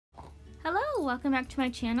Hello, welcome back to my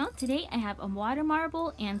channel. Today I have a water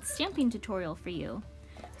marble and stamping tutorial for you.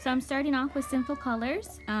 So I'm starting off with Sinful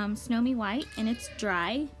Colors, Snowy White, and it's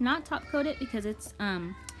dry, not top coated because it's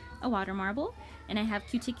a water marble. And I have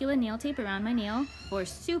cuticulate nail tape around my nail for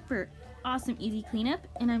super awesome easy cleanup.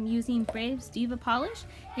 And I'm using Brave's Diva Polish.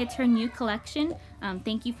 It's her new collection,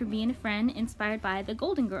 Thank You for Being a Friend, inspired by the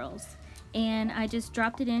Golden Girls. And I just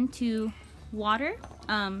dropped it into water.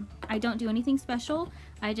 I don't do anything special.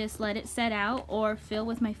 I just let it set out or fill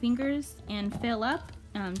with my fingers and fill up.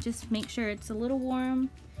 Just make sure it's a little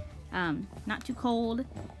warm, not too cold.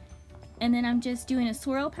 And then I'm just doing a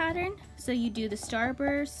swirl pattern. So you do the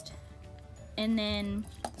starburst and then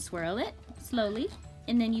swirl it slowly.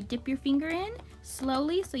 And then you dip your finger in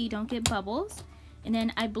slowly so you don't get bubbles. And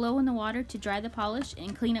then I blow in the water to dry the polish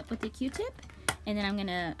and clean up with the Q-tip. And then I'm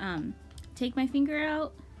gonna take my finger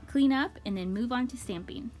out, clean up, and then move on to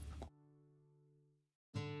stamping.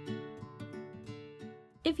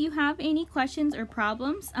 If you have any questions or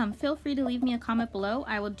problems, feel free to leave me a comment below.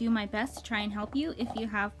 I will do my best to try and help you if you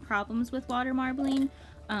have problems with water marbling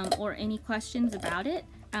or any questions about it.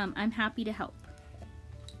 I'm happy to help.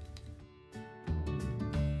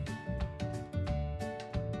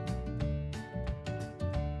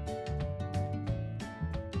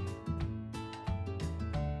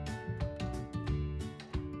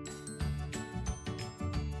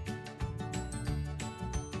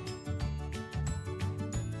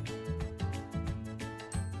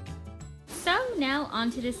 So now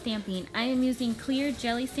onto the stamping. I am using clear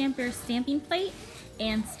jelly stamper stamping plate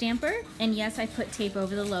and stamper, and yes, I put tape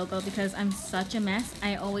over the logo because I'm such a mess.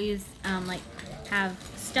 I always like have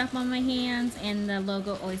stuff on my hands and the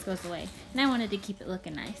logo always goes away, and I wanted to keep it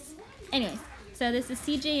looking nice. Anyways, so this is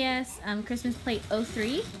CJS Christmas plate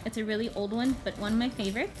 03. It's a really old one, but one of my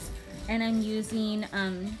favorites. And I'm using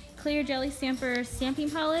clear jelly stamper stamping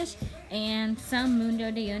polish and some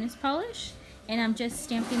Mundo de Unis polish. And I'm just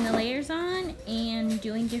stamping the layers on and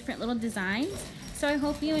doing different little designs. So I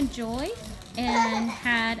hope you enjoy and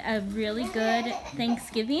had a really good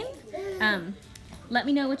Thanksgiving. Let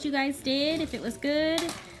me know what you guys did, if it was good.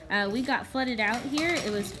 We got flooded out here.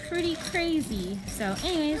 It was pretty crazy. So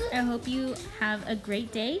anyways, I hope you have a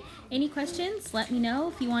great day. Any questions, let me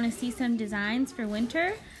know. If you want to see some designs for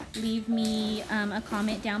winter, leave me a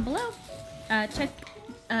comment down below. Check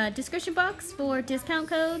description box for discount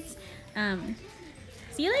codes.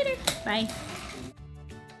 See you later. Bye.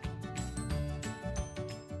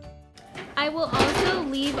 I will also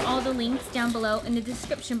leave all the links down below in the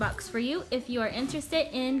description box for you if you are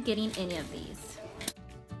interested in getting any of these.